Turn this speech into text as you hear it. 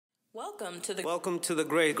Welcome to the gray. Welcome to the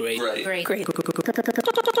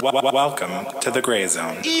gray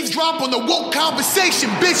zone. Eavesdrop on the woke conversation,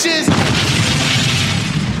 bitches.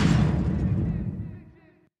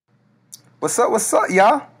 What's up,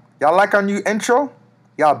 y'all? Y'all like our new intro?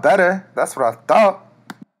 Y'all better. That's what I thought.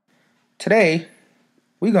 Today,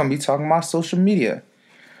 we're gonna be talking about social media.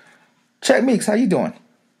 Check Meeks, how you doing?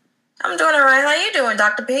 I'm doing all right. How you doing,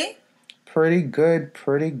 Dr. P? Pretty good.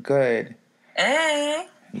 Hey.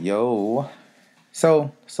 Yo.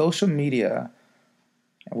 So, social media.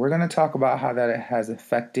 We're going to talk about how that it has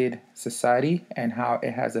affected society and how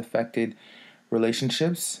it has affected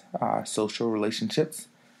relationships, social relationships.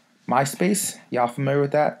 MySpace, y'all familiar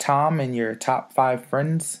with that? Tom and your top 5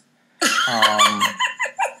 friends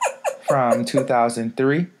from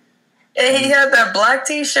 2003. Yeah, he had that black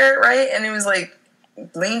t-shirt, right? And he was like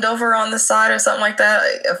leaned over on the side or something like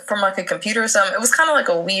that from like a computer or something. It was kind of like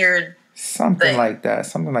a weird Something like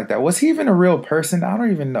that. Was he even a real person? I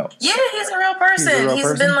don't even know. Yeah, he's a real person.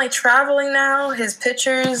 He's been like traveling now. His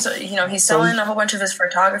pictures, he's selling a whole bunch of his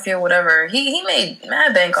photography or whatever. He made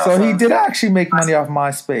mad bank off. So he did actually make money off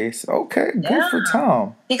MySpace. Okay, good for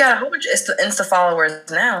Tom. He got a whole bunch of Insta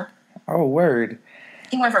followers now. Oh, word.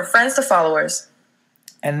 He went from friends to followers.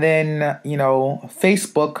 And then,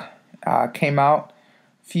 Facebook came out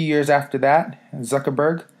a few years after that,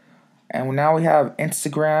 Zuckerberg. And now we have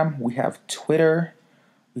Instagram, we have Twitter,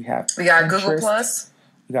 we got Pinterest, Google Plus.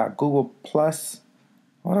 We got Google Plus.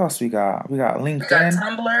 What else we got? We got LinkedIn. We got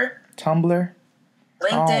Tumblr.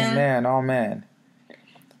 LinkedIn. Oh man.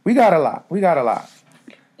 We got a lot.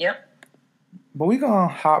 Yep. But we're going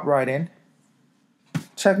to hop right in.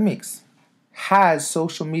 Check Meeks. Has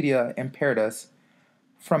social media impaired us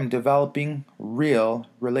from developing real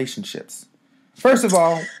relationships? First of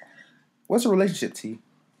all, what's a relationship to you?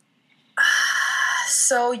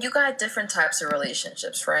 So you got different types of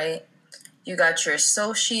relationships, right? You got your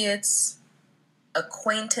associates,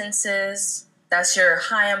 acquaintances. That's your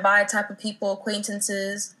high and by type of people,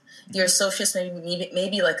 acquaintances. Your associates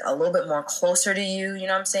maybe like a little bit more closer to you, you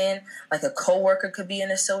know what I'm saying? Like a coworker could be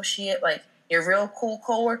an associate. Like your real cool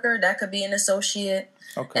coworker, that could be an associate.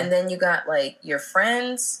 Okay. And then you got like your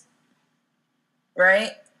friends,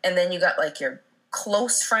 right? And then you got like your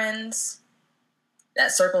close friends.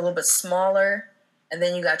 That circle a little bit smaller. And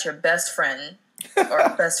then you got your best friend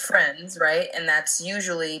or best friends, right? And that's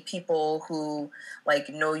usually people who like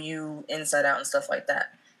know you inside out and stuff like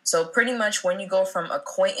that. So pretty much when you go from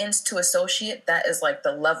acquaintance to associate, that is like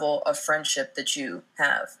the level of friendship that you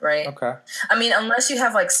have, right? Okay. I mean, unless you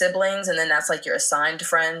have like siblings and then that's like your assigned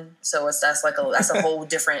friend. So that's a whole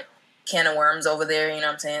different can of worms over there, you know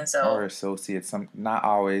what I'm saying? So or associates, not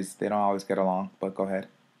always. They don't always get along, but go ahead.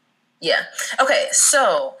 Yeah. Okay,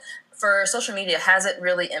 so for social media, has it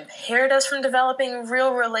really impaired us from developing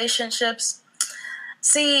real relationships?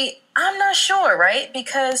 See, I'm not sure, right?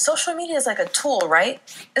 Because social media is like a tool, right?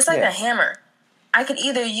 It's like a hammer. I could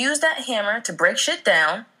either use that hammer to break shit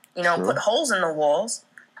down, put holes in the walls,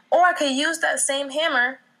 or I could use that same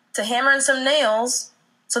hammer to hammer in some nails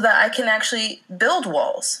so that I can actually build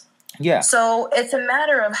walls. Yeah. So it's a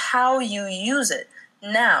matter of how you use it.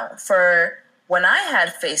 Now, for when I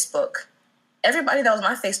had Facebook, everybody that was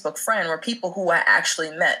my Facebook friend were people who I actually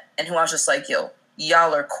met and who I was just like, yo,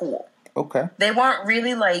 y'all are cool. Okay. They weren't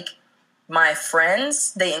really like my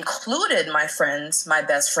friends. They included my friends, my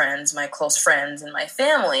best friends, my close friends, and my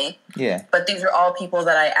family. Yeah. But these are all people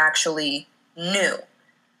that I actually knew.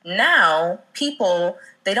 Now, people,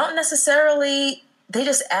 they just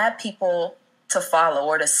add people to follow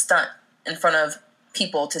or to stunt in front of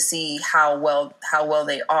people to see how well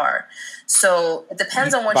they are. So it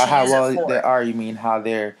depends on what you use it for. By how well they are, you mean how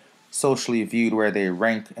they're socially viewed, where they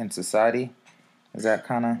rank in society? Is that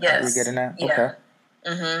kind of what you're getting at? Yeah. Okay.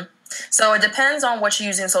 Mm-hmm. So it depends on what you're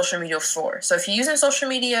using social media for. So if you're using social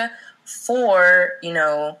media for,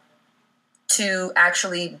 to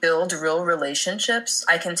actually build real relationships,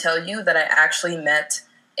 I can tell you that I actually met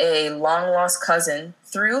a long-lost cousin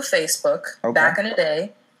through Facebook back in the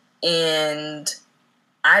day. And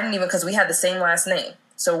I didn't even, because we had the same last name.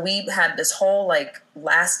 So we had this whole like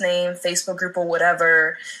last name Facebook group or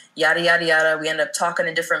whatever, yada, yada, yada. We ended up talking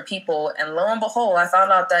to different people. And lo and behold, I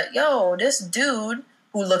found out that, this dude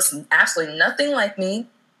who looks absolutely nothing like me,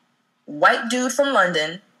 white dude from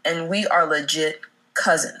London, and we are legit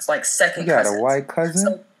cousins, like second cousins. You got a white cousin?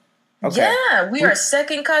 So, okay. Yeah, we are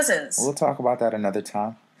second cousins. We'll talk about that another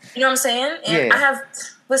time. You know what I'm saying? And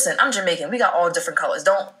listen, I'm Jamaican. We got all different colors.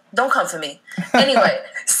 Don't come for me. Anyway,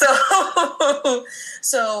 so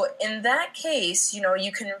in that case,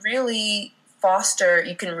 you can really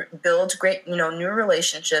build great, new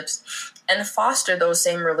relationships and foster those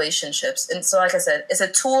same relationships. And so, like I said, it's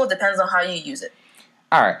a tool. Depends on how you use it.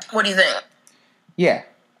 All right. What do you think? Yeah.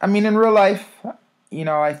 I mean, in real life,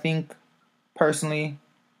 I think personally,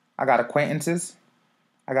 I got acquaintances.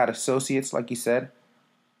 I got associates, like you said.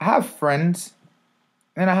 I have friends.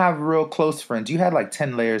 And I have real close friends. You had like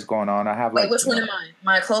 10 layers going on. I have Wait, which one am I?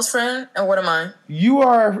 My close friend? And what am I? You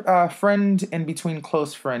are a friend in between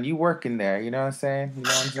close friend. You work in there. You know what I'm saying? You know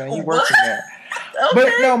what I'm saying? You work in there. Okay.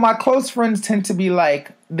 But no, my close friends tend to be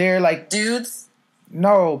like, they're like... dudes?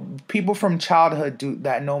 No, people from childhood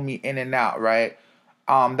that know me in and out, right?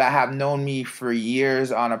 That have known me for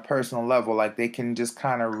years on a personal level. Like, they can just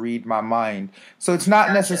kind of read my mind. So it's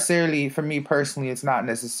not necessarily, for me personally, it's not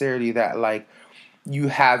necessarily that, like, you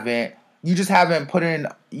haven't gotten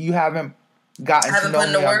to know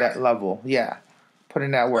me on that level. Yeah. Put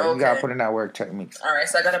in that work. Okay. You gotta put in that work techniques. All right,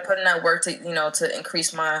 so I gotta put in that work to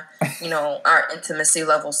increase my our intimacy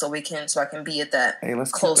level so I can be at that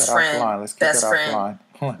close friend, best friend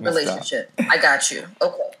relationship. I got you.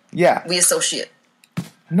 Okay. Yeah. We associate.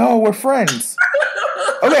 No, we're friends.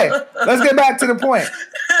 Okay, let's get back to the point.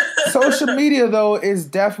 Social media though is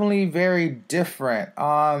definitely very different.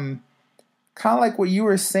 Kind of like what you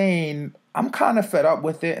were saying, I'm kind of fed up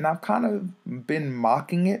with it, and I've kind of been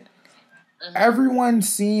mocking it. Mm-hmm. Everyone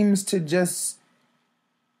seems to just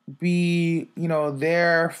be,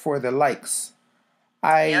 there for the likes.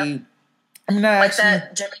 I'm not like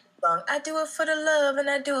that Jimmy song. I do it for the love, and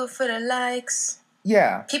I do it for the likes.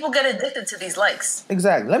 Yeah. People get addicted to these likes.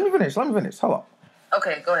 Exactly. Let me finish. Hold on.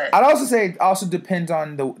 Okay, go ahead. I'd also say it also depends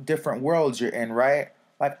on the different worlds you're in, right?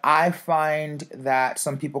 Like, I find that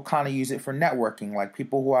some people kind of use it for networking. Like,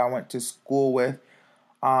 people who I went to school with,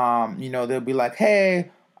 they'll be like,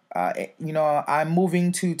 hey, I'm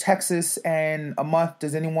moving to Texas in a month.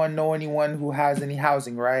 Does anyone know anyone who has any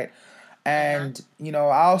housing, right? And, I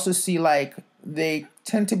also see, like, they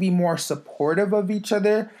tend to be more supportive of each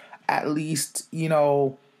other, at least,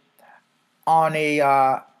 on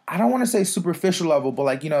a... I don't want to say superficial level, but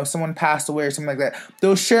like, someone passed away or something like that.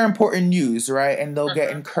 They'll share important news, right? And they'll get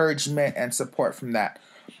encouragement and support from that.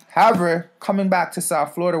 However, coming back to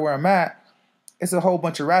South Florida where I'm at, it's a whole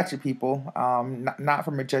bunch of ratchet people, not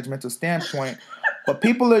from a judgmental standpoint, but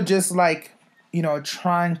people are just like,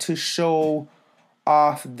 trying to show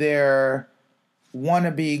off their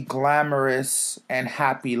wannabe glamorous and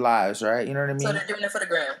happy lives, right? You know what I mean? So they're doing it for the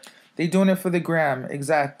gram. They're doing it for the gram,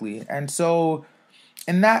 exactly. And so...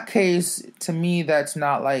 in that case, to me, that's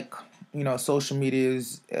not like, social media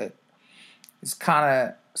is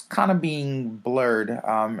kind of being blurred,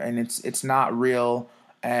 and it's not real,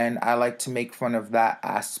 and I like to make fun of that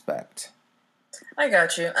aspect. I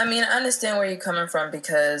got you. I mean, I understand where you're coming from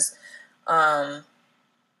because I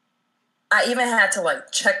even had to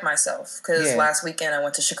like check myself because last weekend I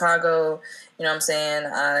went to Chicago. You know what I'm saying?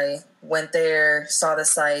 I went there, saw the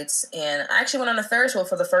sights, and I actually went on a Ferris wheel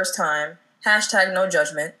for the first time. # no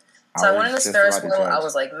judgment. So I went on this Ferris wheel. I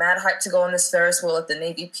was like mad hyped to go on this Ferris wheel at the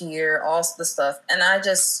Navy Pier, all the stuff. And I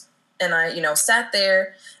sat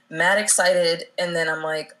there, mad excited. And then I'm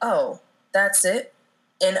like, oh, that's it.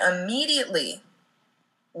 And immediately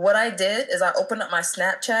what I did is I opened up my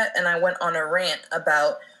Snapchat and I went on a rant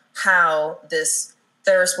about how this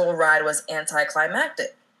Ferris wheel ride was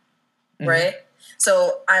anticlimactic. Mm-hmm. Right?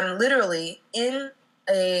 So I'm literally in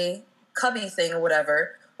a cubby thing or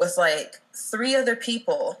whatever with like 3 other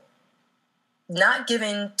people, not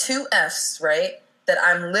giving 2 Fs, right? That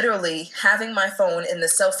I'm literally having my phone in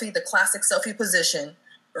the classic selfie position,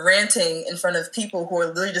 ranting in front of people who are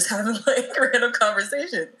literally just having like random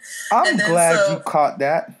conversation. I'm glad you caught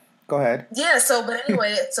that. Go ahead. Yeah. But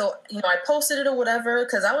anyway, I posted it or whatever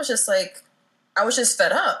because I was just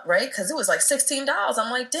fed up, right? Because it was like $16. I'm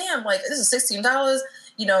like, damn, like this is $16.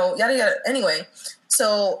 Yada yada. Anyway,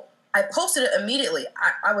 so I posted it immediately.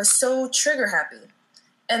 I was so trigger happy.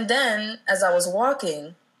 And then as I was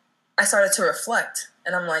walking, I started to reflect.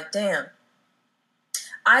 And I'm like, damn.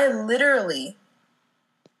 I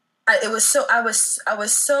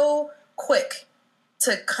was so quick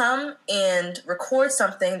to come and record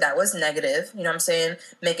something that was negative, you know what I'm saying?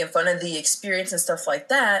 Making fun of the experience and stuff like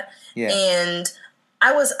that. Yeah. And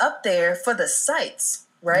I was up there for the sights.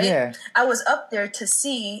 Right? Yeah. I was up there to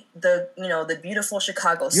see the beautiful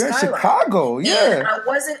Chicago skyline. You're in Chicago, yeah. And I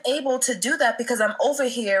wasn't able to do that because I'm over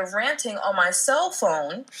here ranting on my cell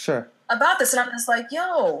phone about this. And I'm just like,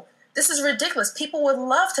 yo, this is ridiculous. People would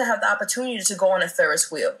love to have the opportunity to go on a Ferris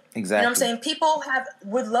wheel. Exactly. You know what I'm saying? People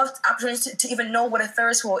would love the opportunity to even know what a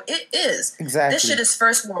Ferris wheel is. Exactly. This shit is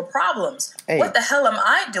first world problems. Hey. What the hell am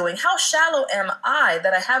I doing? How shallow am I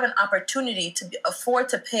that I have an opportunity to afford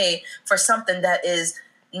to pay for something that is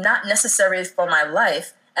not necessary for my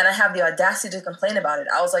life, and I have the audacity to complain about it?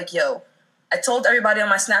 I was like, yo, I told everybody on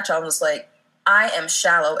my Snapchat, I was like, I am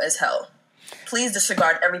shallow as hell. Please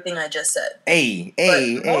disregard everything I just said.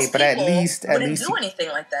 But at least wouldn't do anything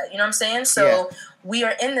like that. You know what I'm saying? So we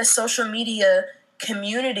are in this social media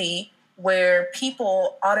community where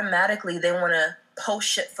people automatically, they want to post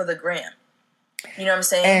shit for the gram. You know what I'm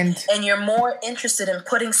saying? And you're more interested in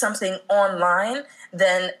putting something online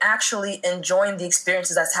than actually enjoying the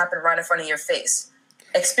experiences that's happened right in front of your face.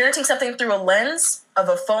 Experiencing something through a lens of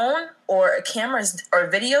a phone or a camera or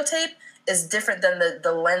a videotape is different than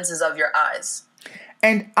the lenses of your eyes.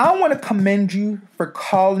 And I want to commend you for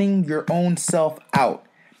calling your own self out,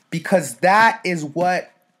 because that is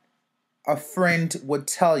what a friend would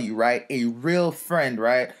tell you, right? A real friend,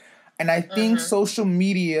 right? And I think social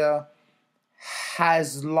media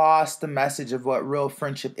has lost the message of what real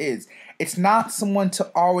friendship is. It's not someone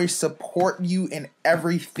to always support you in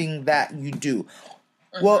everything that you do.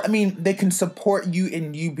 Well, I mean, they can support you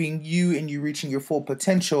in you being you and you reaching your full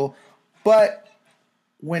potential. But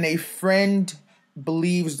when a friend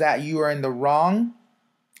believes that you are in the wrong,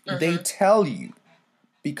 they tell you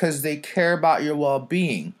because they care about your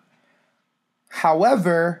well-being.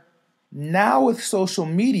 However, now with social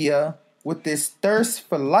media, with this thirst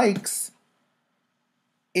for likes,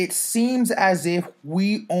 it seems as if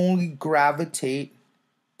we only gravitate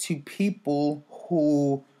to people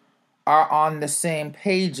who are on the same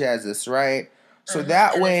page as us, right? So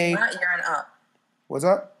that way... If not, you're an op. What's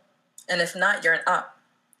up? And if not, you're an op.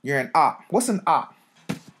 You're an op. What's an op?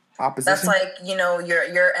 Opposition? That's like,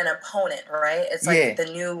 you're an opponent, right? It's like the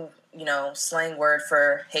new, slang word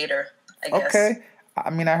for hater, I guess. Okay. I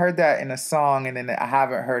mean, I heard that in a song, and then I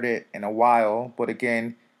haven't heard it in a while. But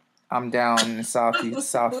again, I'm down in South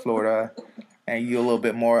Florida, and you're a little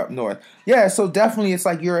bit more up north. Yeah, so definitely it's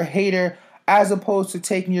like you're a hater, as opposed to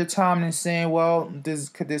taking your time and saying, well,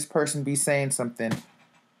 could this person be saying something?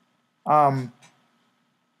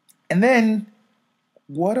 And then,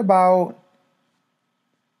 what about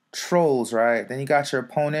trolls, right? Then you got your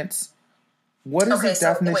opponents. What is the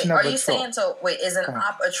definition of a troll? Is an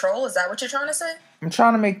op a troll? Is that what you're trying to say? I'm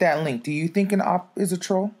trying to make that link. Do you think an op is a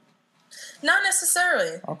troll? Not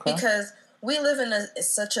necessarily. Okay. Because we live in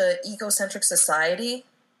such an egocentric society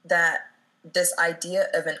that this idea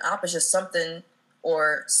of an op is just something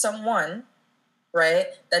or someone, right,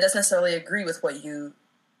 that doesn't necessarily agree with what you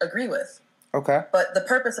agree with. Okay. But the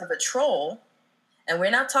purpose of a troll, and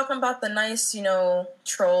we're not talking about the nice,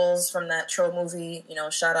 trolls from that troll movie.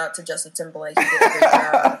 Shout out to Justin Timberlake. He did a great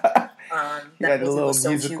job. The little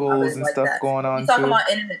musicals and stuff going on. We're talking about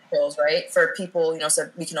internet trolls, right? For people, so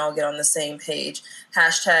we can all get on the same page.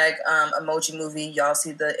 Hashtag emoji movie. Y'all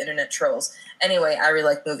see the internet trolls. Anyway, I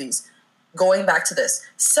really like movies. Going back to this.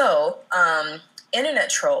 So, internet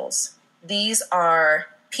trolls. These are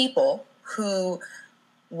people who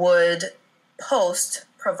would post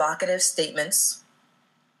provocative statements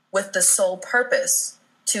with the sole purpose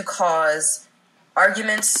to cause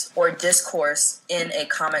arguments or discourse in a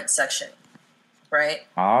comment section, right?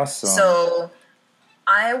 Awesome. So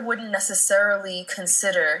I wouldn't necessarily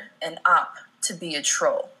consider an op to be a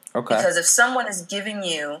troll. Okay. Because if someone is giving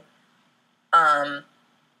you,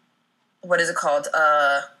 what is it called?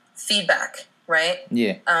 Feedback, right?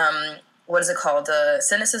 Yeah. What is it called?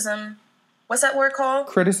 Cynicism? What's that word called?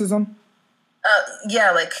 Criticism?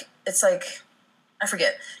 It's like, I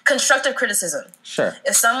forget. Constructive criticism. Sure.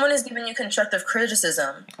 If someone is giving you constructive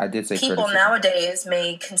criticism, I did say people criticism. nowadays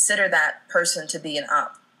may consider that person to be an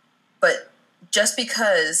op. But just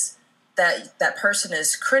because that person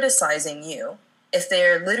is criticizing you, if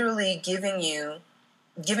they're literally giving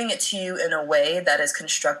it to you in a way that is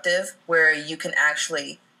constructive, where you can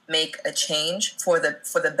actually make a change for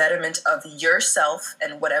the betterment of yourself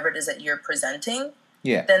and whatever it is that you're presenting,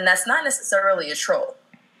 then that's not necessarily a troll,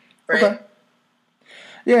 right? Okay.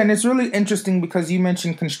 Yeah, and it's really interesting because you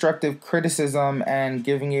mentioned constructive criticism and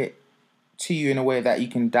giving it to you in a way that you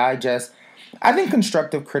can digest. I think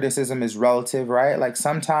constructive criticism is relative, right? Like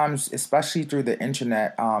sometimes, especially through the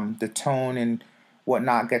internet, the tone and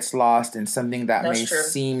whatnot gets lost, and something that may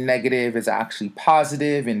seem negative is actually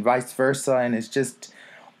positive, and vice versa. And it's just,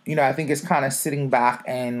 I think it's kind of sitting back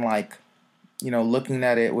and looking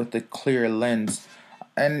at it with a clear lens.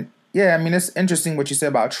 And yeah, I mean, it's interesting what you said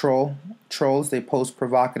about trolls. They post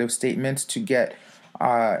provocative statements to get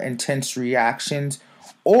intense reactions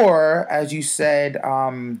or as you said,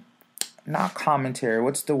 not commentary.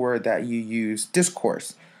 What's the word that you use?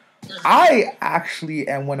 Discourse. I actually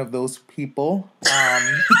am one of those people.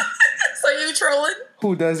 So you trolling?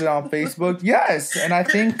 Who does it on Facebook? Yes, and I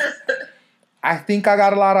think I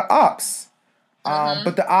got a lot of ops.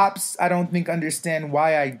 But the ops, I don't think understand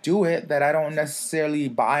why I do it. That I don't necessarily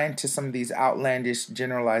buy into some of these outlandish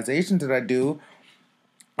generalizations that I do.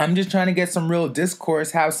 I'm just trying to get some real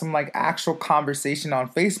discourse, have some like actual conversation on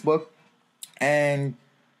Facebook, and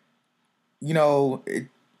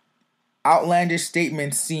outlandish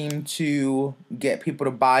statements seem to get people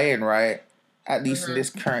to buy in, right? At least in this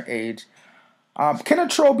current age. Can a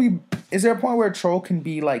troll be? Is there a point where a troll can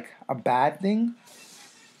be like a bad thing?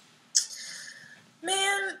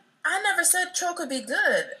 Man, I never said troll could be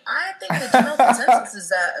good. I think the general consensus is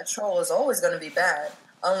that a troll is always going to be bad,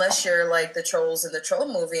 unless you're like the trolls in the Troll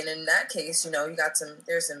movie, and in that case,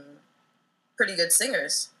 there's some pretty good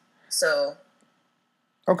singers. So,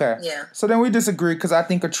 okay, yeah. So then we disagree because I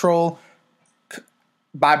think a troll,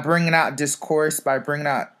 by bringing out discourse, by bringing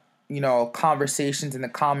out conversations in the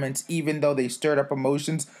comments, even though they stirred up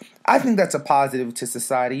emotions, I think that's a positive to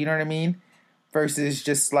society. You know what I mean? Versus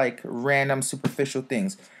just like random superficial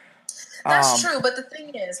things. That's true, but the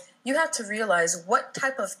thing is, you have to realize what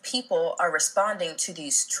type of people are responding to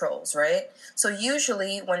these trolls, right? So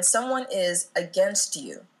usually, when someone is against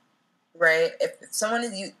you, right? If someone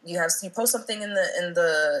is you post something in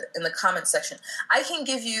the comment section, I can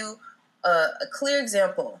give you a clear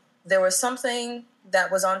example. There was something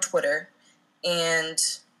that was on Twitter, and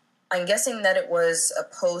I'm guessing that it was a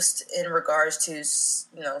post in regards to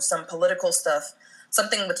some political stuff,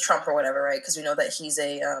 something with Trump or whatever, right? Because we know that he's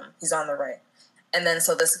on the right. And then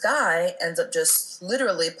so this guy ends up just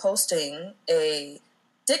literally posting a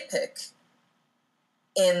dick pic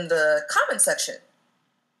in the comment section.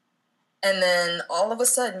 And then all of a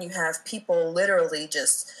sudden you have people literally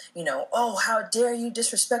just, oh, how dare you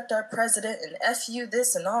disrespect our president and F you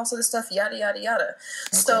this and all sort of stuff, yada, yada, yada. Okay.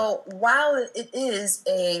 So while it is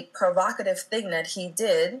a provocative thing that he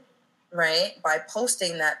did, right, by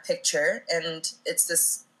posting that picture, and it's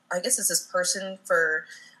this person for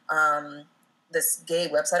this gay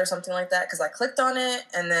website or something like that, because I clicked on it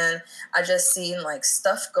and then I just seen like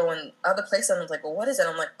stuff going other places. And I was like, well, what is it?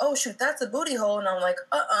 I'm like, oh shoot, that's a booty hole. And I'm like,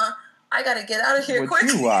 I gotta get out of here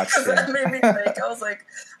quickly. That made me like, I was like,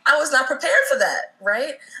 I was not prepared for that,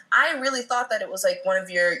 right? I really thought that it was like one of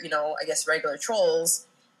your, I guess regular trolls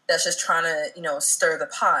that's just trying to, stir the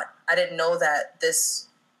pot. I didn't know that this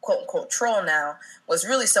quote unquote troll now was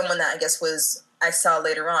really someone that I saw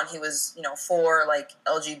later on. He was, for like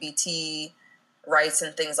LGBT rights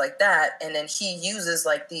and things like that. And then he uses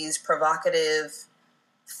like these provocative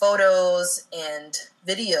photos and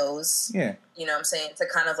videos, you know what I'm saying, to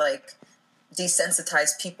kind of like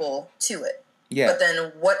desensitize people to it. Yeah. But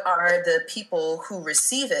then what are the people who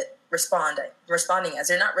receive it responding as?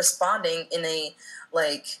 They're not responding in a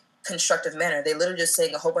like constructive manner. They literally just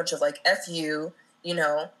saying a whole bunch of like F you,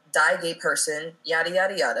 die gay person, yada,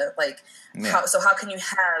 yada, yada. Like, how can you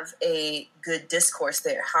have a good discourse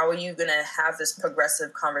there? How are you going to have this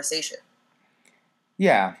progressive conversation?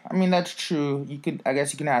 Yeah, I mean, that's true. I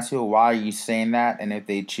guess you can ask people, why are you saying that? And if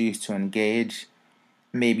they choose to engage,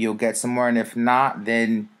 maybe you'll get somewhere. And if not,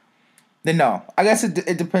 then no. I guess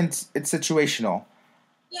it depends. It's situational.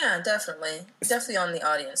 Yeah, definitely. Definitely on the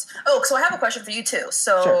audience. Oh, so I have a question for you too.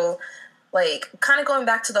 So, sure. Like, kind of going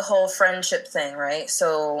back to the whole friendship thing, right?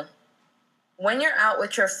 So, when you're out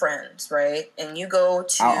with your friends, right, and you go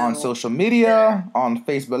to... Out on social media, on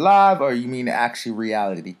Facebook Live, or you mean actually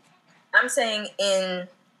reality? I'm saying in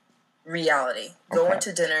reality. Going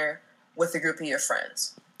to dinner with a group of your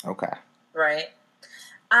friends. Okay. Right?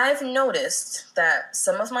 I've noticed that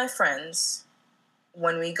some of my friends,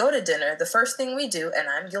 when we go to dinner, the first thing we do, and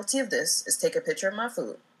I'm guilty of this, is take a picture of my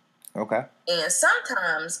food. Okay. And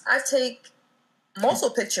sometimes I take multiple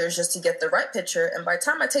pictures just to get the right picture, and by the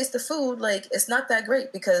time I taste the food, like, it's not that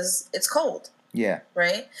great because it's cold. Yeah.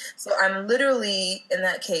 Right? So I'm literally, in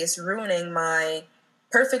that case, ruining my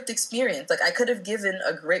perfect experience. Like, I could have given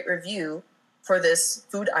a great review for this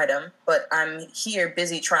food item, but I'm here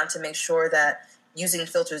busy trying to make sure that using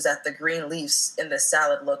filters that the green leaves in the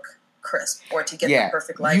salad look crisp, or to get the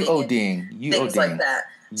perfect lighting. Things like that.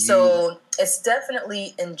 So it's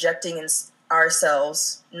definitely injecting in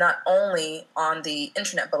ourselves, not only on the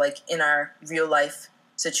internet, but like in our real life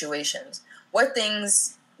situations. What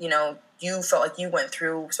things, you felt like you went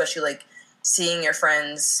through, especially like seeing your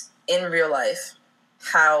friends in real life,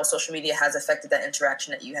 how social media has affected that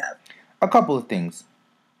interaction that you have? A couple of things.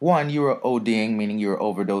 One, you were ODing, meaning you were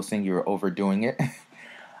overdosing, you were overdoing it.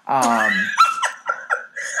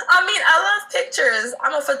 I mean, I love pictures.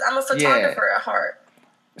 I'm a photographer at heart.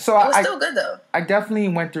 So It was still good though. I definitely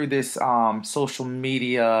went through this social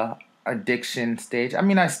media addiction stage. I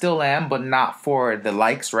mean, I still am, but not for the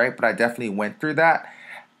likes, right? But I definitely went through that,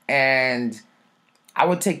 and I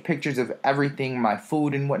would take pictures of everything, my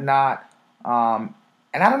food and whatnot.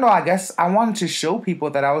 And I don't know, I guess I wanted to show people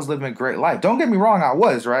that I was living a great life. Don't get me wrong, I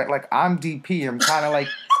was, right? Like, I'm DP. I'm kind of like,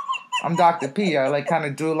 I'm Dr. P. I like kind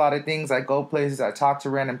of do a lot of things. I go places, I talk to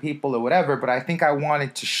random people or whatever, but I think I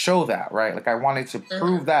wanted to show that, right? Like, I wanted to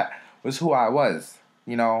prove that was who I was,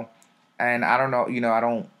 you know? And I don't know,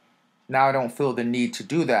 I don't feel the need to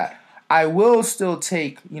do that. I will still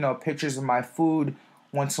take, pictures of my food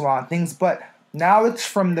once in a while and things, but now it's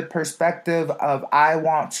from the perspective of I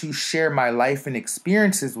want to share my life and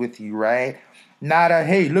experiences with you, right? Not a,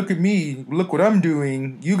 hey, look at me, look what I'm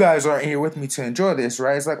doing. You guys aren't here with me to enjoy this,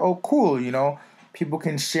 right? It's like, oh, cool, people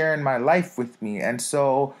can share in my life with me. And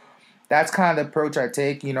so that's kind of the approach I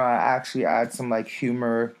take. I actually add some like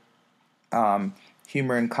humor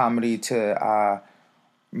and comedy to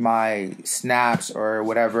my snaps or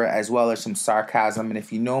whatever, as well as some sarcasm. And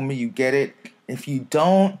if you know me, you get it. If you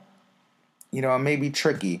don't, it may be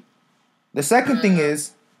tricky. The second thing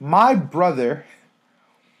is, my brother,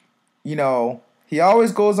 he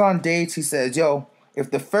always goes on dates. He says, yo,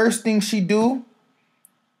 if the first thing she do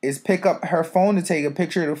is pick up her phone to take a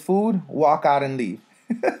picture of the food, walk out and leave.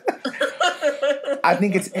 I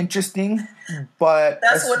think it's interesting, but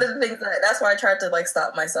that's one of the things that's why I tried to like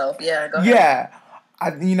stop myself. Yeah, go ahead. Yeah. I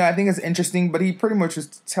think it's interesting, but he pretty much was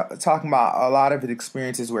talking about a lot of his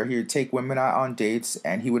experiences where he would take women out on dates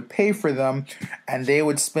and he would pay for them, and they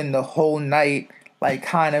would spend the whole night like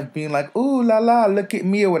kind of being like, ooh la la, look at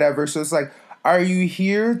me or whatever. So it's like, are you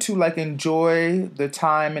here to like enjoy the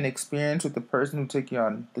time and experience with the person who took you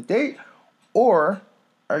on the date, or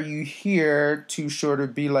are you here to sort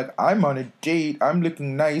of be like, I'm on a date, I'm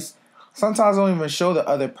looking nice? Sometimes I don't even show the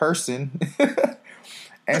other person.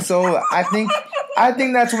 And so I think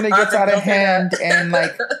that's when it gets out of hand and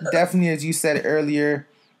like definitely, as you said earlier,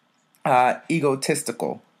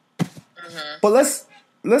 egotistical. Mm-hmm. But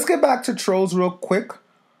let's get back to trolls real quick.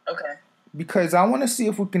 Okay. Because I want to see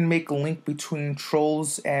if we can make a link between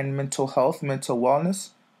trolls and mental health, mental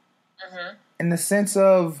wellness. Mm-hmm. In the sense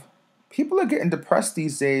of people are getting depressed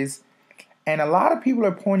these days, and a lot of people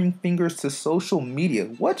are pointing fingers to social media.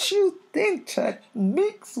 What you think, Chuck?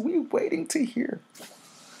 Mix, we waiting to hear.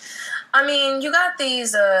 I mean, you got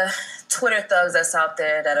these Twitter thugs that's out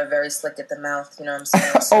there that are very slick at the mouth, you know what I'm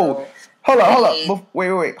saying? So hold on.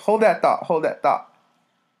 Wait. Hold that thought.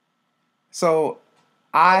 So,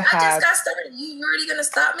 I just got started. You already going to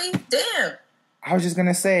stop me? Damn. I was just going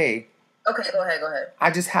to say. Okay, go ahead.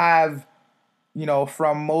 I just have,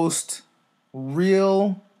 from most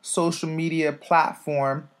real social media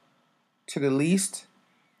platform to the least,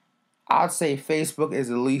 I'd say Facebook is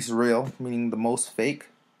the least real, meaning the most fake.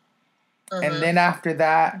 Mm-hmm. And then after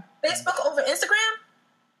that... Facebook over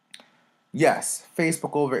Instagram? Yes,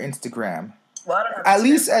 Facebook over Instagram. Well, I don't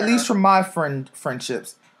have at least from my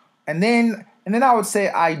friendships. And then I would say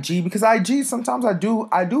IG, because IG sometimes I do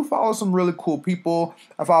follow some really cool people.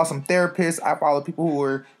 I follow some therapists. I follow people who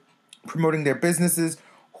are promoting their businesses,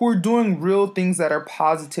 who are doing real things that are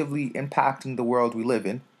positively impacting the world we live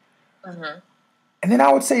in. Mm-hmm. And then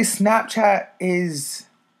I would say Snapchat is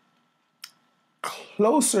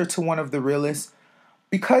closer to one of the realest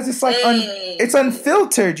because it's like it's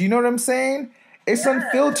unfiltered. You know what I'm saying? It's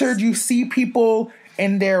unfiltered. You see people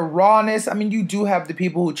in their rawness. I mean, you do have the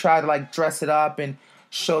people who try to like dress it up and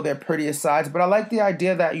show their prettiest sides, but I like the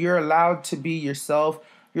idea that you're allowed to be yourself.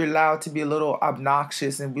 You're allowed to be a little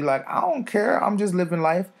obnoxious and be like, I don't care. I'm just living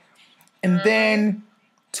life. And then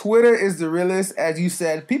Twitter is the realest, as you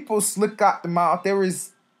said. People slick out the mouth. There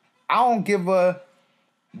is, I don't give a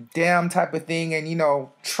damn type of thing, and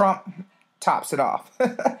Trump tops it off.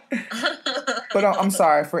 But I'm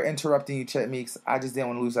sorry for interrupting you, Chet Meeks. I just didn't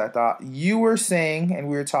want to lose that thought. You were saying, and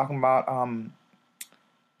we were talking about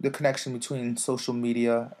the connection between social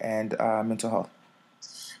media and mental health.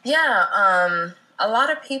 Yeah, a lot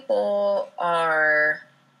of people are,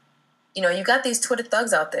 you got these Twitter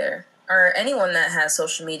thugs out there, or anyone that has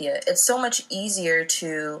social media. It's so much easier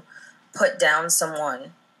to put down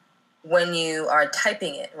someone when you are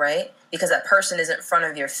typing it, right? Because that person is in front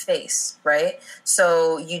of your face, right?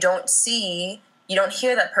 So you don't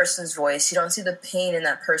hear that person's voice. You don't see the pain in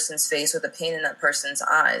that person's face or the pain in that person's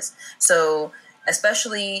eyes. So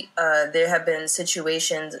especially there have been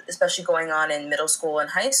situations, especially going on in middle school and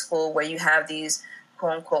high school, where you have these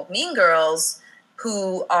quote unquote mean girls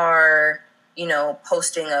who are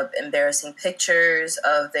posting of embarrassing pictures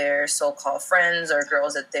of their so-called friends or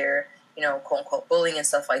girls that they're, quote unquote bullying and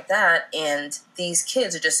stuff like that. And these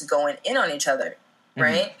kids are just going in on each other,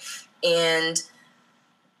 right? And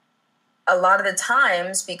a lot of the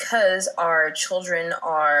times, because our children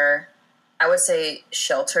are, I would say,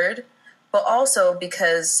 sheltered, but also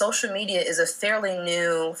because social media is a fairly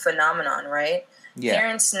new phenomenon, right? Yeah.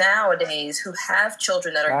 Parents nowadays who have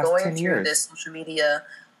children that are going through this social media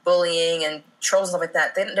bullying and trolls and stuff like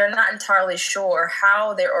that, they're not entirely sure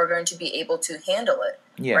how they are going to be able to handle it,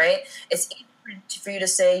 right? It's easy for you to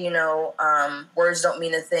say, words don't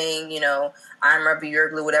mean a thing, I'm rubber, you're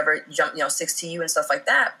glue, whatever, jump, sticks to you and stuff like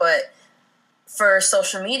that. But for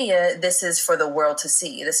social media, this is for the world to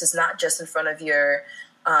see. This is not just in front of your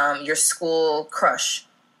school crush.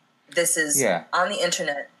 This is on the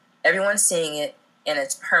internet. Everyone's seeing it, and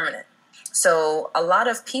it's permanent. So a lot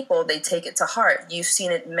of people, they take it to heart. You've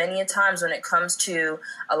seen it many a times when it comes to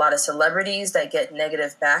a lot of celebrities that get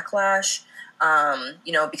negative backlash.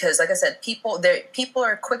 Because like I said, people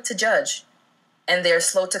are quick to judge, and they're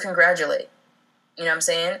slow to congratulate. You know what I'm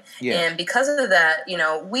saying? Yeah. And because of that,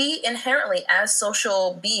 we inherently, as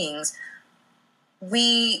social beings,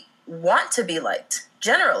 we want to be liked,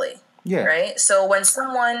 generally. Yeah. Right? So when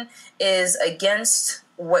someone is against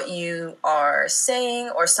what you are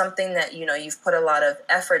saying or something that, you've put a lot of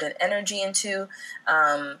effort and energy into,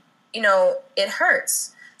 it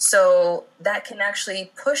hurts. So that can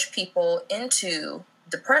actually push people into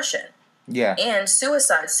depression. Yeah. And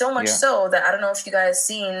suicide. So much so that I don't know if you guys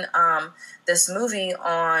seen this movie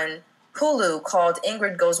on Hulu called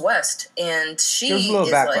Ingrid Goes West. And she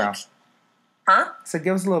is like... Huh? So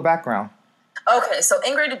give us a little background. Okay, so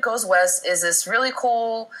Ingrid Goes West is this really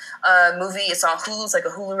cool movie. It's on Hulu. It's like a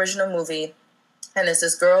Hulu original movie. And it's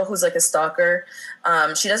this girl who's like a stalker.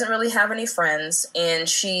 She doesn't really have any friends. And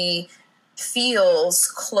she feels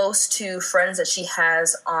close to friends that she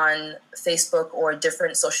has on Facebook or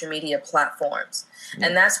different social media platforms.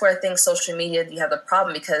 And that's where I think social media, you have the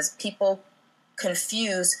problem, because people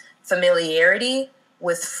confuse familiarity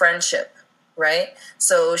with friendship, right?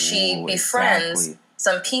 So she befriends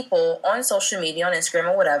some people on social media, on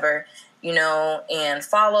Instagram or whatever, and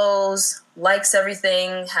follows, likes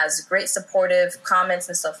everything, has great supportive comments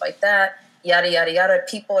and stuff like that, yada, yada, yada.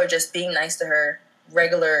 People are just being nice to her,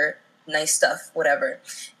 regular nice stuff, whatever.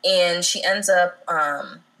 And she ends up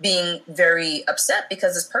being very upset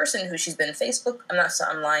because this person who she's been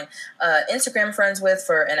Instagram friends with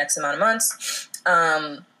for an X amount of months,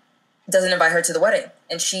 doesn't invite her to the wedding.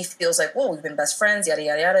 And she feels like, whoa, we've been best friends, yada,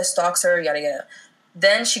 yada, yada, stalks her, yada, yada.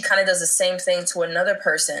 Then she kind of does the same thing to another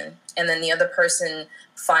person. And then the other person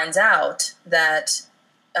finds out that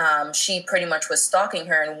she pretty much was stalking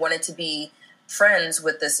her and wanted to be friends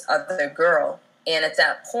with this other girl. And at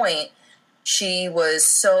that point, she was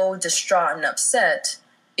so distraught and upset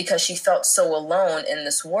because she felt so alone in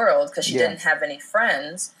this world because she didn't have any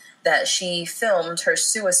friends that she filmed her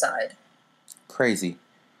suicide. Crazy.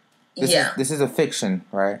 This is a fiction,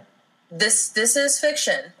 right? This is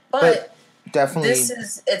fiction, but definitely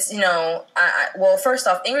well, first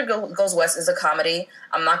off, Ingrid Goes West is a comedy.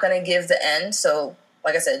 I'm not going to give the end. So,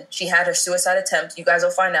 like I said, she had her suicide attempt. You guys will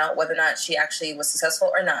find out whether or not she actually was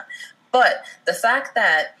successful or not. But the fact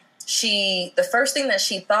that the first thing that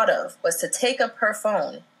she thought of was to take up her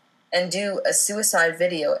phone and do a suicide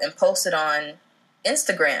video and post it on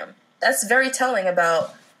Instagram. That's very telling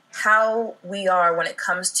about how we are when it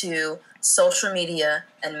comes to social media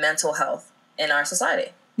and mental health in our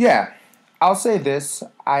society. Yeah, I'll say this.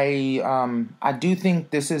 I do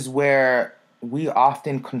think this is where we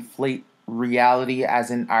often conflate reality,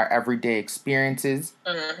 as in our everyday experiences,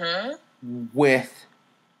 with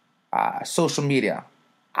social media.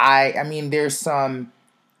 I mean, there's some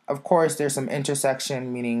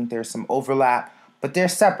intersection, meaning there's some overlap, but they're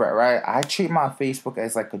separate, right? I treat my Facebook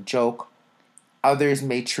as like a joke. Others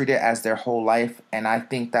may treat it as their whole life, and I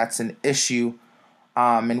think that's an issue.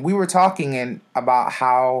 And we were talking about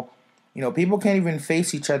how, people can't even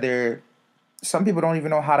face each other. Some people don't even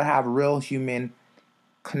know how to have real human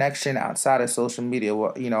connection outside of social media.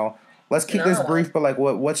 Well, let's keep this brief, but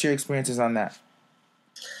what's your experiences on that?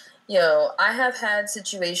 I have had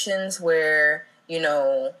situations where,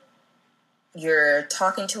 you're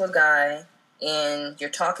talking to a guy and you're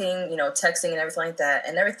talking, texting and everything like that,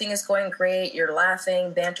 and everything is going great. You're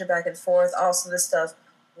laughing, banter back and forth, all of this stuff.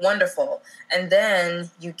 Wonderful. And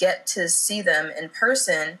then you get to see them in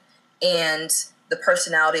person and the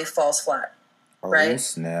personality falls flat. Right?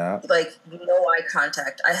 Snap. Like, no eye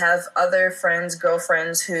contact. I have other friends,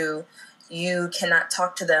 girlfriends, who you cannot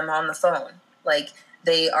talk to them on the phone. Like,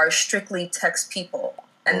 they are strictly text people.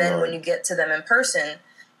 And then when you get to them in person,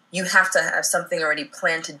 you have to have something already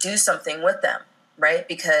planned to do something with them, right?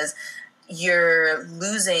 Because you're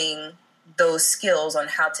losing those skills on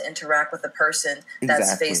how to interact with a person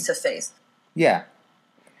that's face to face. Yeah.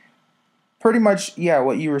 Pretty much, yeah,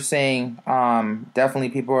 what you were saying. Definitely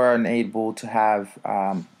people are unable to have,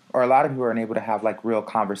 or a lot of people are unable to have like real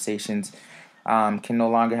conversations. Can no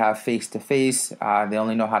longer have face to face. They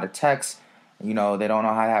only know how to text. They don't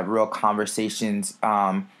know how to have real conversations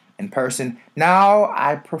in person. Now,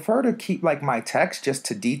 I prefer to keep like my text just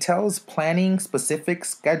to details, planning, specific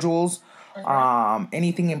schedules,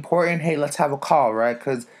 anything important. Hey, let's have a call, right?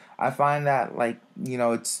 Because I find that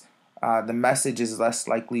it's the message is less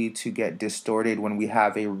likely to get distorted when we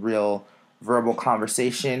have a real verbal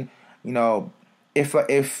conversation.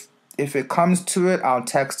 If it comes to it, I'll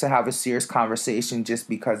text to have a serious conversation just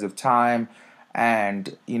because of time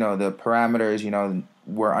and the parameters.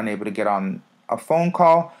 We're unable to get on a phone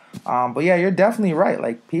call. But yeah, you're definitely right.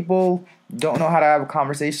 Like, people don't know how to have a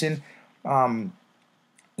conversation. One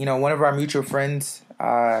of our mutual friends,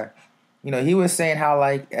 he was saying how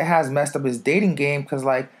like it has messed up his dating game because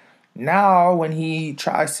like now when he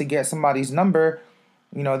tries to get somebody's number,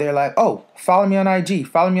 they're like, oh, follow me on IG,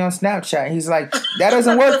 follow me on Snapchat. He's like, that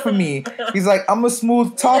doesn't work for me. He's like, I'm a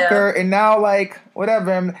smooth talker, and now like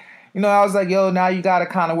whatever. I was like, yo, now you got to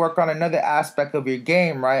kind of work on another aspect of your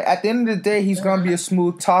game, right? At the end of the day, he's gonna be a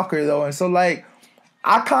smooth talker though, and so like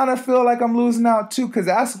I kind of feel like I'm losing out too because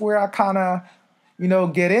that's where I kind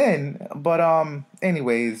of get in. But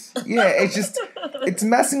anyways, yeah, it's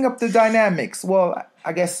messing up the dynamics. Well,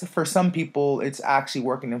 I guess for some people it's actually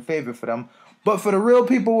working in favor for them. But for the real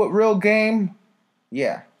people with real game,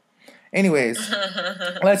 yeah. Anyways,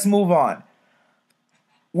 let's move on.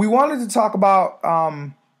 We wanted to talk about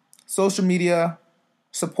social media,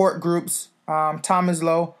 support groups. Time is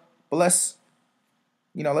low, but let's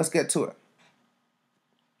get to it.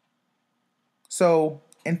 So,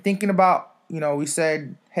 in thinking about, we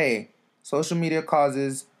said, hey, social media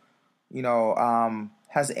causes,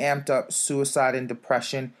 has amped up suicide and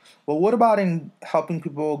depression. Well, what about in helping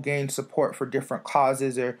people gain support for different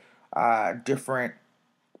causes or different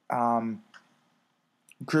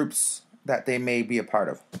groups that they may be a part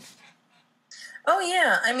of? Oh,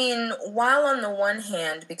 yeah. I mean, while on the one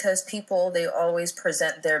hand, because people, they always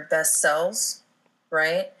present their best selves,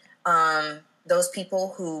 right? Those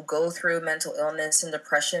people who go through mental illness and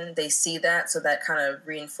depression, they see that, so that kind of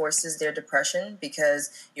reinforces their depression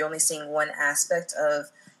because you're only seeing one aspect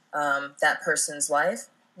of that person's life.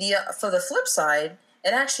 For the flip side,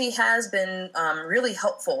 it actually has been really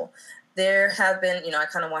helpful. There have been, I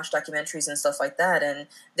kind of watch documentaries and stuff like that, and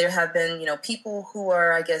there have been, people who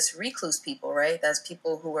are, I guess, recluse people, right? That's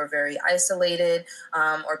people who are very isolated,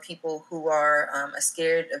 or people who are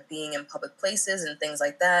scared of being in public places and things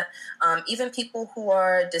like that. Even people who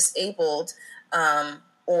are disabled,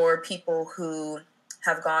 or people who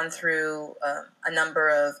have gone through a number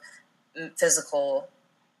of physical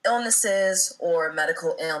illnesses or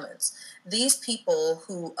medical ailments. These people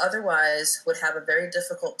who otherwise would have a very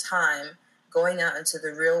difficult time going out into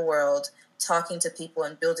the real world, talking to people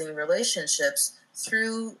and building relationships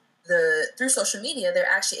through social media,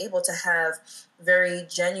 they're actually able to have very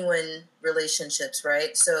genuine relationships,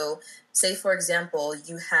 right? So say, for example,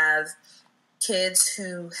 you have kids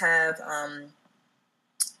who have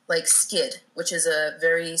like SCID, which is a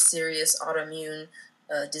very serious autoimmune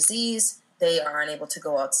disease. They are unable to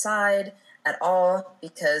go outside at all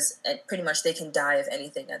because pretty much they can die of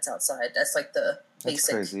anything that's outside. That's like the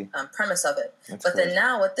basic premise of it. But then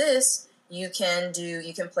now with this, you can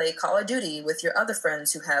play Call of Duty with your other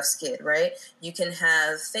friends who have SCID, right? You can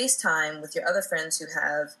have FaceTime with your other friends who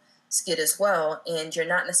have SCID as well, and you're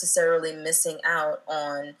not necessarily missing out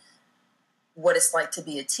on what it's like to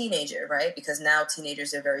be a teenager, right? Because now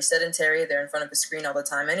teenagers are very sedentary. They're in front of a screen all the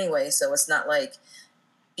time anyway, so it's not like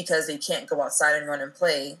because they can't go outside and run and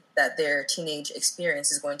play, that their teenage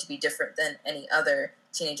experience is going to be different than any other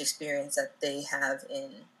teenage experience that they have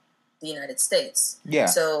in the United States. Yeah.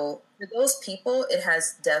 So for those people, it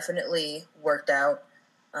has definitely worked out.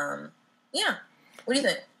 Yeah. What do you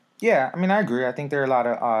think? Yeah, I mean, I agree. I think there are a lot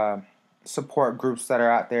of support groups that are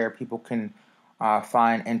out there. People can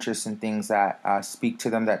find interest in things that speak to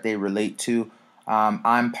them, that they relate to.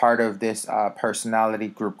 I'm part of this personality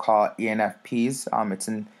group called ENFPs. It's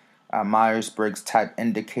an Myers-Briggs type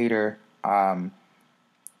indicator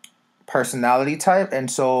personality type.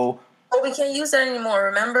 And so... Oh, we can't use that anymore.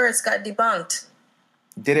 Remember, it's got debunked.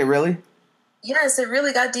 Did it really? Yes, it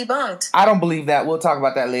really got debunked. I don't believe that. We'll talk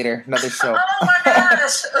about that later. Another show. Oh my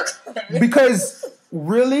gosh. Okay. Because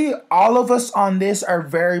really, all of us on this are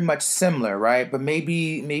very much similar, right? But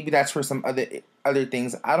maybe that's for some other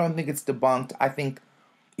things. I don't think it's debunked. I think,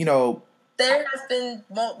 you know,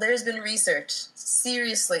 there's been research,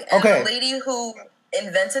 seriously, and okay. the lady who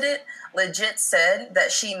invented it legit said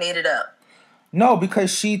that she made it up. No, because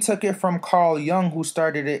she took it from Carl Jung, who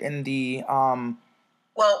started it in the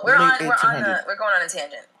Well, we're going on a tangent.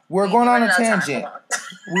 We're going on a tangent.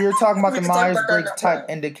 We were talking about the Myers-Briggs type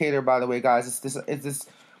indicator, by the way, guys. It's this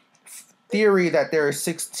theory that there are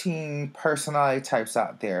 16 personality types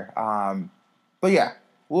out there. But yeah,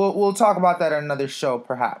 we'll talk about that on another show,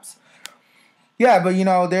 perhaps. Yeah, but you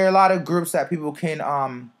know, there are a lot of groups that people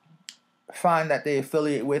can find that they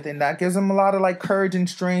affiliate with, and that gives them a lot of like courage and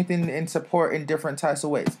strength and support in different types of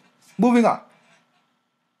ways. Moving on.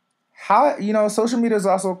 How, you know, social media is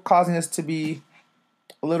also causing us to be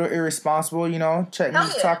a little irresponsible, you know. Chet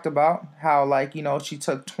talked about how, like, you know, she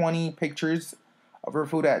took 20 pictures of her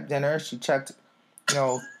food at dinner. She checked, you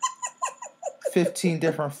know, 15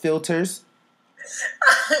 different filters.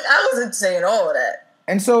 I wasn't saying all of that.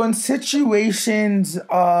 And so in situations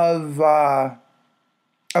of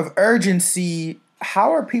urgency,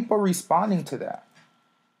 how are people responding to that?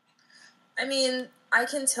 I mean, I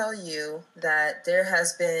can tell you that there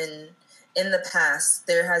has been, in the past,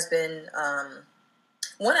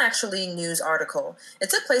 one actually news article. It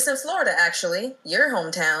took place in Florida, actually, your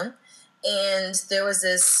hometown. And there was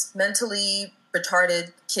this mentally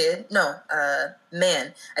retarded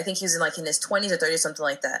man. I think he was in his 20s or 30s, something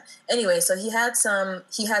like that. Anyway, so he had some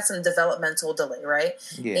developmental delay, right?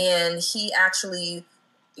 Yeah. And he actually,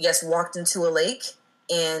 walked into a lake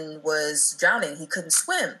and was drowning. He couldn't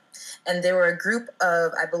swim. And there were a group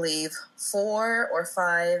of, I believe, 4 or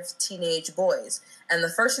 5 teenage boys. And the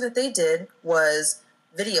first thing that they did was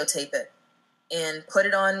videotape it and put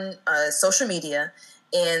it on social media.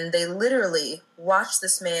 And they literally watched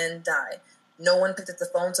this man die. No one picked up the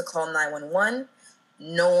phone to call 911.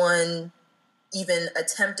 No one even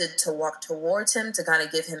attempted to walk towards him to kind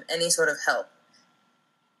of give him any sort of help.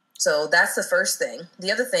 So that's the first thing.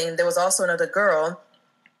 The other thing, there was also another girl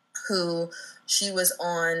who she was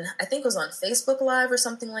on, I think it was on Facebook Live or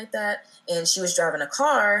something like that, and she was driving a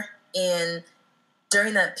car, and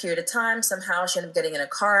during that period of time, somehow she ended up getting in a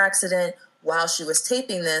car accident while she was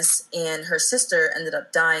taping this, and her sister ended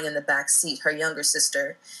up dying in the back seat, her younger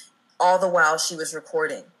sister, all the while she was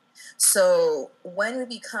recording. So when we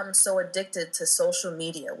become so addicted to social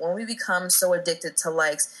media, when we become so addicted to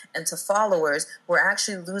likes and to followers, we're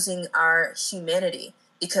actually losing our humanity.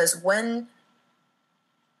 Because when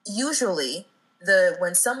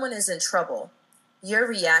someone is in trouble, your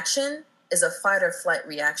reaction is a fight or flight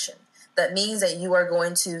reaction. That means that you are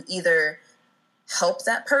going to either help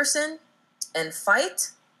that person and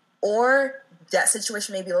fight, or that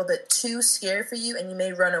situation may be a little bit too scary for you and you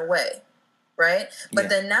may run away, right? But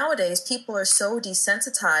then nowadays, people are so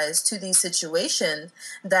desensitized to these situations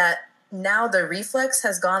that now the reflex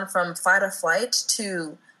has gone from fight or flight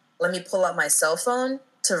to, let me pull out my cell phone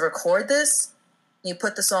to record this. You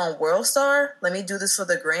put this on WorldStar. Let me do this for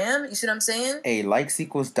the gram. You see what I'm saying? Hey, likes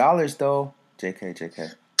equals dollars, though.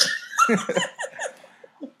 JK.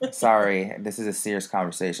 Sorry, this is a serious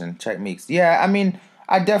conversation. Check Meeks. Yeah, I mean,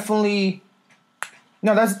 I definitely...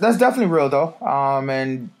 No, that's definitely real, though.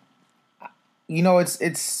 And, you know,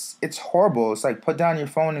 it's horrible. It's like, put down your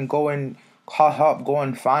phone and go and call help. Go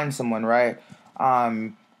and find someone, right?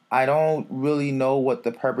 I don't really know what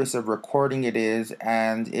the purpose of recording it is,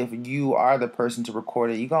 and if you are the person to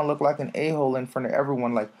record it, you're gonna look like an a-hole in front of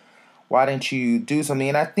everyone. Like, why didn't you do something?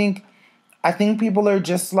 And I think people are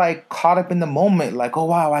just like caught up in the moment. Like, oh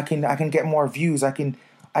wow, I can get more views. I can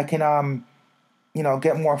you know,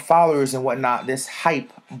 get more followers and whatnot. This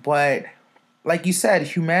hype, but like you said,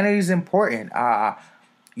 humanity is important.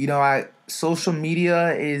 You know, social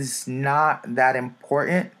media is not that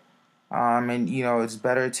important. And you know, it's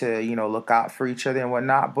better to, you know, look out for each other and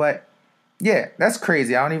whatnot. But yeah, that's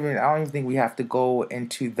crazy. I don't even think we have to go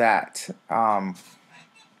into that. And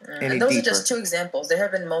those deeper. are just 2 examples. There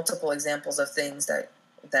have been multiple examples of things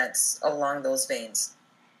that's along those veins.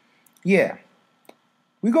 Yeah.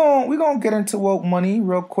 We gonna get into woke money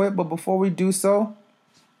real quick, but before we do so,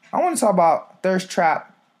 I want to talk about thirst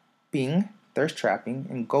trapping,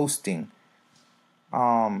 and ghosting.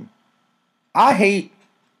 I hate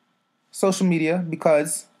social media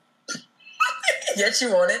because... Yet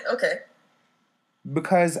you want it? Okay.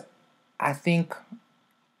 Because I think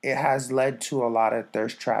it has led to a lot of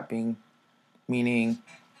thirst trapping, meaning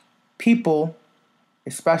people,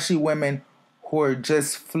 especially women, who are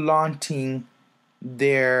just flaunting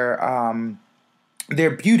their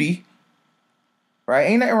beauty, right?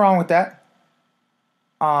 Ain't nothing wrong with that.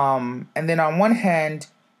 And then on one hand,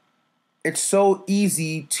 it's so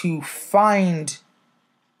easy to find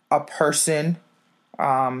a person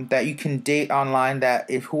that you can date online, that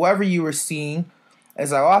if whoever you were seeing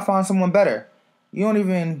is like, oh, I found someone better. You don't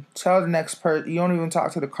even tell the next person, you don't even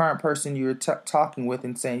talk to the current person you were talking with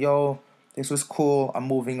and saying, yo, this was cool, I'm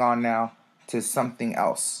moving on now to something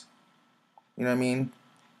else. You know what I mean?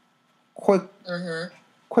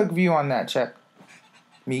 Quick view on that, check.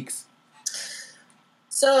 Meeks.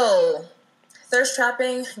 So, thirst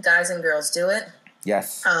trapping, guys and girls do it.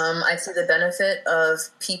 Yes. I see the benefit of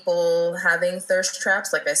people having thirst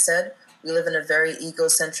traps. Like I said, we live in a very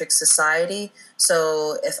egocentric society.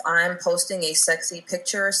 So if I'm posting a sexy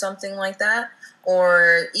picture or something like that,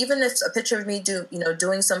 or even if a picture of me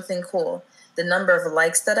doing something cool, the number of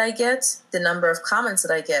likes that I get, the number of comments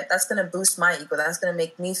that I get, that's going to boost my ego. That's going to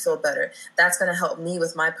make me feel better. That's going to help me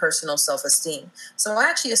with my personal self-esteem. So I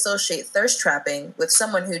actually associate thirst trapping with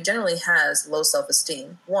someone who generally has low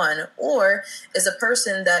self-esteem, one, or is a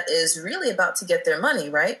person that is really about to get their money,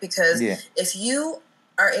 right? Because if you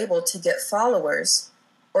are able to get followers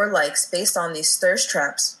or likes based on these thirst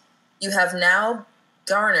traps, you have now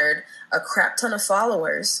garnered a crap ton of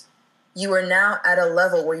followers. You are now at a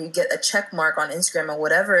level where you get a check mark on Instagram or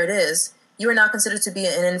whatever it is. You are now considered to be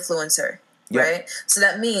an influencer, right? So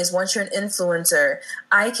that means once you're an influencer,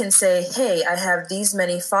 I can say, hey, I have these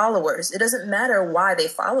many followers. It doesn't matter why they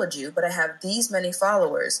followed you, but I have these many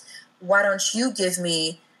followers. Why don't you give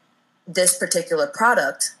me this particular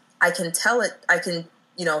product? I can tell it, I can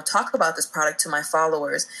talk about this product to my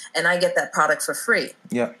followers, and I get that product for free.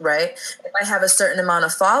 Right? If I have a certain amount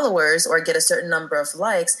of followers or get a certain number of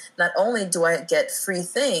likes, not only do I get free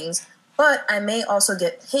things, but I may also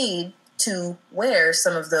get paid to wear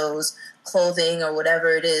some of those clothing or whatever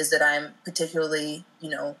it is that I'm particularly,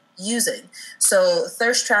 using. So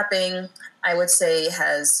thirst trapping, I would say,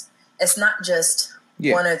 it's not just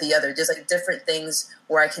one or the other. There's like different things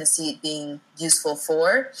where I can see it being useful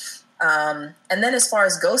for. And then as far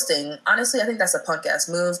as ghosting, honestly, I think that's a punk ass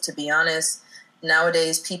move, to be honest.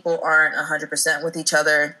 Nowadays, people aren't 100% with each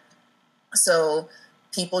other. So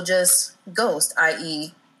people just ghost,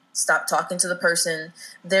 i.e. stop talking to the person.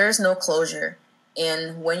 There's no closure.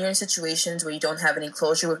 And when you're in situations where you don't have any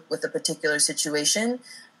closure with a particular situation,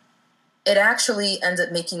 it actually ends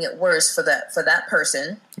up making it worse for that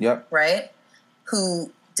person, right,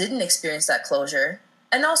 who didn't experience that closure,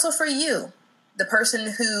 and also for you, the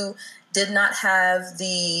person who did not have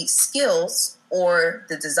the skills or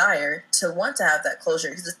the desire to want to have that closure.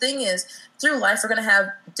 Because the thing is, through life, we're going to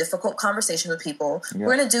have difficult conversations with people.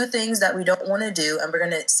 We're going to do things that we don't want to do, and we're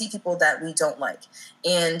going to see people that we don't like.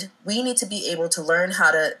 And we need to be able to learn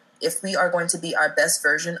how to, if we are going to be our best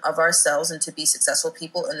version of ourselves and to be successful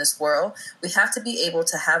people in this world, we have to be able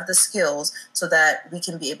to have the skills so that we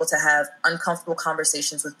can be able to have uncomfortable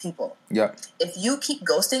conversations with people. If you keep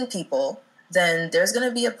ghosting people, then there's going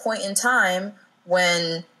to be a point in time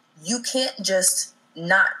when you can't just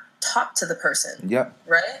not talk to the person,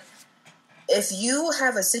 right? If you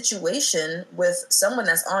have a situation with someone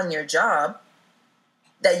that's on your job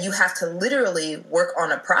that you have to literally work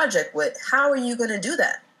on a project with, how are you going to do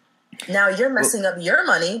that? Now you're messing up your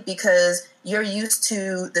money because you're used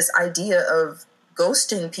to this idea of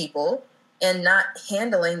ghosting people and not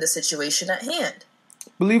handling the situation at hand.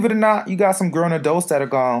 Believe it or not, you got some grown adults that are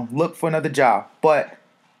going to look for another job. But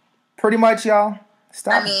pretty much, y'all,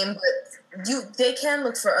 stop. I mean, but they can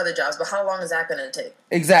look for other jobs, but how long is that going to take?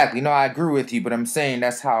 Exactly. No, I agree with you, but I'm saying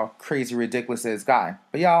that's how crazy ridiculous it's gotten.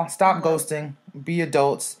 But y'all, stop ghosting. Be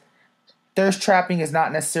adults. Thirst trapping is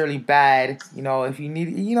not necessarily bad. If you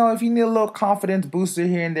need a little confidence booster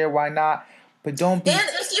here and there, why not? But don't be. And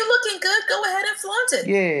if you're looking good, go ahead and flaunt it.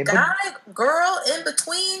 Yeah, guy, girl, in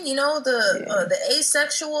between. The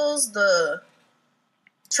asexuals, the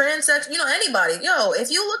transsexual. Anybody. Yo,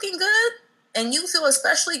 if you looking good and you feel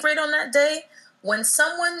especially great on that day, when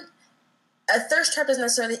a thirst trap doesn't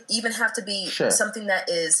necessarily even have to be something that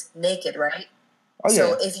is naked, right?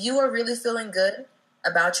 So if you are really feeling good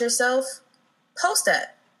about yourself, post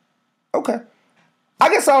that. Okay. I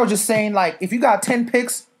guess I was just saying, like, if you got 10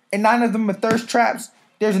 pics and 9 of them are thirst traps,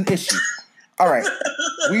 there's an issue. All right.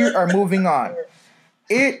 We are moving on.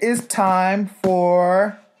 It is time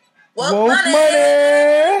for Woke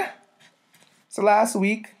Money. So last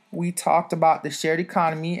week, we talked about the shared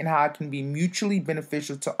economy and how it can be mutually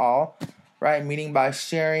beneficial to all, right? Meaning by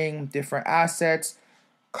sharing different assets,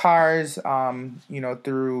 cars,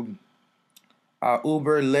 through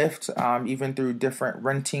Uber, Lyft, even through different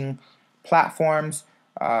renting platforms,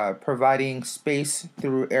 providing space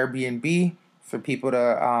through Airbnb for people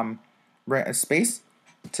to rent a space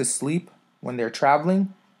to sleep when they're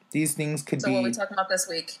traveling. These things could So be... what are we talking about this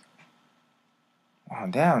week? Oh,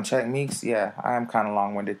 damn, check Meeks. Yeah, I am kind of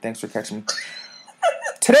long-winded. Thanks for catching me.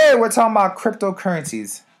 Today, we're talking about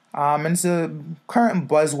cryptocurrencies. And it's a current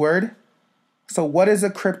buzzword. So what is a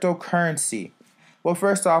cryptocurrency? Well,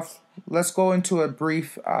 first off, let's go into a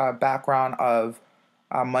brief background of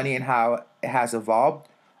money and how it has evolved.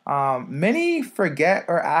 Many forget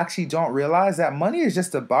or actually don't realize that money is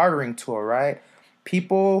just a bartering tool, right?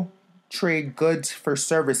 People trade goods for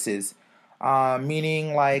services,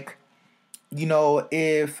 meaning like,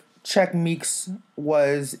 if Check Meeks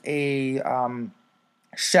was a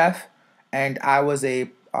chef and I was a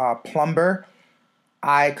plumber,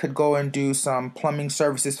 I could go and do some plumbing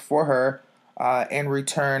services for her in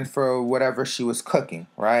return for whatever she was cooking,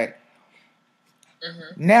 right?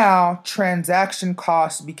 Mm-hmm. Now, transaction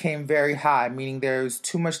costs became very high, meaning there's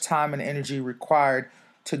too much time and energy required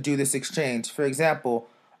to do this exchange. For example,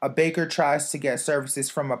 a baker tries to get services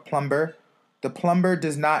from a plumber. The plumber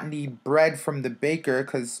does not need bread from the baker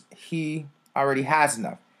because he already has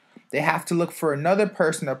enough. They have to look for another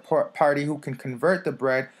person or party who can convert the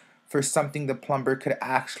bread for something the plumber could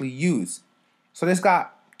actually use. So this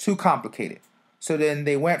got too complicated. So then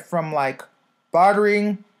they went from like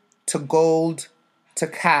bartering to gold to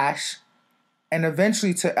cash and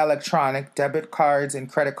eventually to electronic debit cards and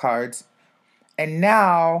credit cards. And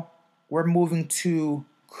now we're moving to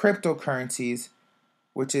cryptocurrencies,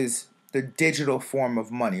 which is the digital form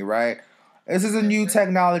of money, right? This is a new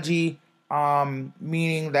technology,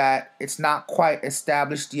 meaning that it's not quite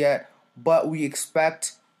established yet, but we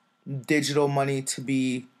expect digital money to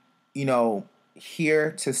be,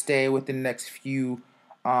 here to stay within the next few,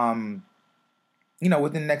 within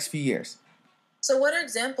the next few years. So what are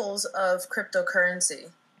examples of cryptocurrency?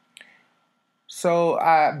 So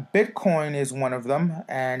Bitcoin is one of them,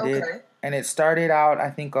 and it started out, I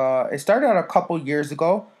think, it started out a couple years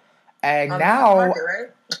ago, and on now, the black market, right?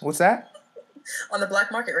 What's that? On the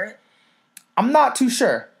black market, right? I'm not too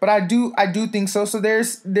sure, but I do think so. So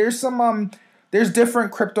there's some there's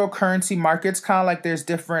different cryptocurrency markets, kind of like there's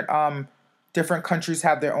different countries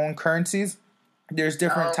have their own currencies. There's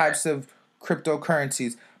different types of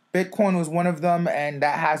cryptocurrencies. Bitcoin was one of them, and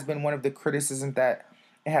that has been one of the criticisms that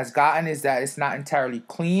it has gotten, is that it's not entirely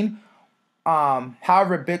clean.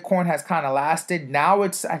 However, Bitcoin has kind of lasted. Now I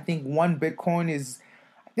think one Bitcoin is,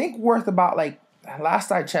 I think, worth about, like,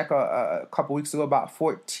 last I checked a couple weeks ago, about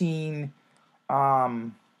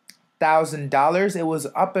 $14,000. It was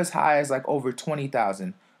up as high as like over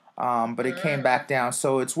 20,000, but it came back down.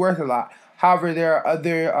 So it's worth a lot. However, there are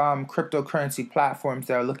other cryptocurrency platforms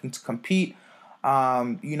that are looking to compete.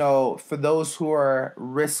 For those who are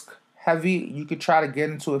risk heavy, you could try to get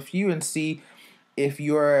into a few and see if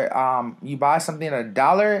you buy something at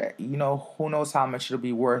 $1, who knows how much it'll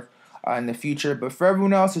be worth in the future. But for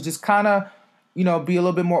everyone else, it's just kind of, be a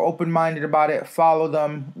little bit more open-minded about it, follow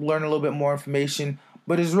them, learn a little bit more information.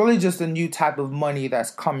 But it's really just a new type of money that's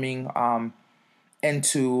coming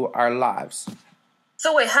into our lives.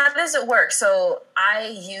 So wait, how does it work? So I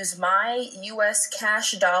use my U.S.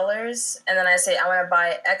 cash dollars, and then I say I want to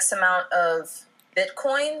buy X amount of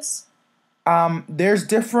Bitcoins? There's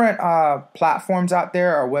different platforms out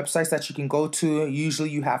there or websites that you can go to. Usually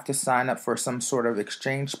you have to sign up for some sort of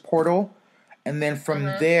exchange portal. And then from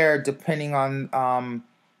there, depending on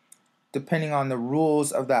the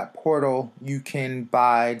rules of that portal, you can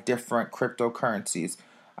buy different cryptocurrencies.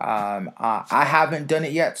 I haven't done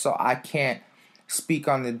it yet, so I can't speak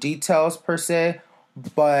on the details per se,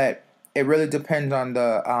 but it really depends on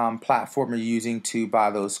the platform you're using to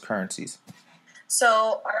buy those currencies.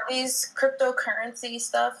 So are these cryptocurrency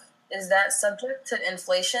stuff, is that subject to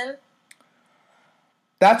inflation?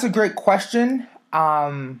 That's a great question.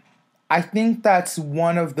 I think that's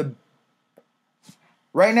one of the...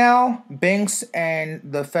 Right now, banks and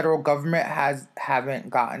the federal government haven't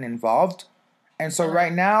gotten involved. And so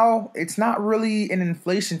right now, it's not really an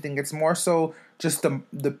inflation thing. It's more so just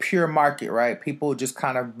the pure market, right? People just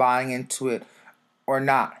kind of buying into it or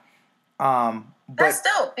not. That's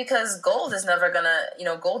dope, because gold is never going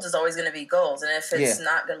to, gold is always going to be gold. And if it's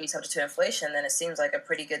not going to be subject to inflation, then it seems like a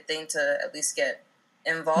pretty good thing to at least get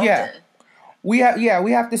involved in. We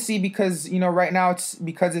have to see, because right now it's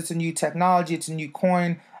a new technology, it's a new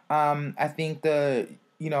coin. I think the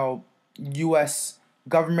U.S.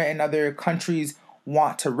 government and other countries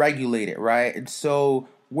want to regulate it, right? And so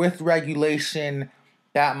with regulation,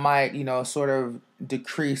 that might sort of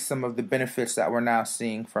decrease some of the benefits that we're now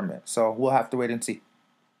seeing from it. So we'll have to wait and see.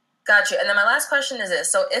 Gotcha. And then my last question is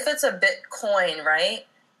this: so if it's a Bitcoin, right?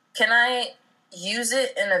 Can I use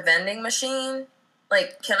it in a vending machine?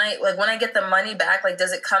 Like, can I, like, when I get the money back, like,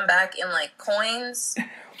 does it come back in, like, coins?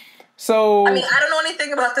 So, I mean, I don't know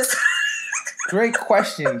anything about this. great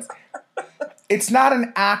questions. It's not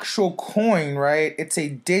an actual coin, right? It's a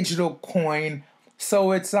digital coin.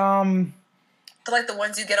 So it's Like the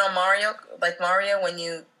ones you get on Mario, like Mario, when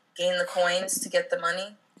you gain the coins to get the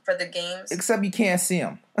money for the games. Except you can't see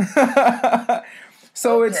them.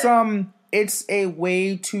 So Okay. it's a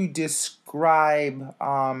way to describe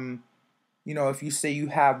if you say you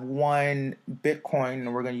have one Bitcoin,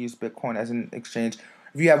 and we're going to use Bitcoin as an exchange.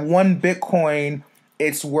 If you have one Bitcoin,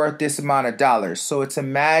 it's worth this amount of dollars. So it's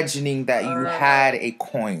imagining that you had a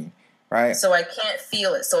coin, right? So I can't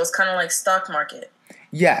feel it. So it's kind of like stock market.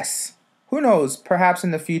 Yes. Who knows? Perhaps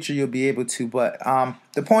in the future you'll be able to. But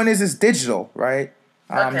the point is, it's digital, right?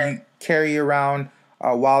 Okay. You carry around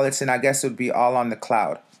wallets, and I guess it would be all on the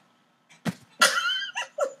cloud.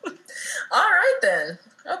 All right, then.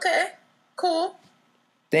 Okay. Cool.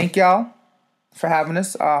 Thank y'all for having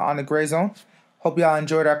us on the Gray Zone. Hope y'all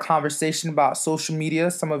enjoyed our conversation about social media,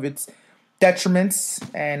 some of its detriments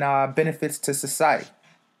and benefits to society.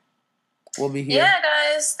 We'll be here. Yeah,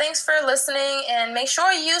 guys. Thanks for listening, and make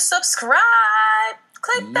sure you subscribe.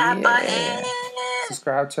 Click that button.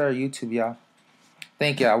 Subscribe to our YouTube, y'all.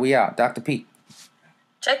 Thank y'all. We out. Dr. P.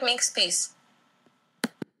 Check Meeks. Peace.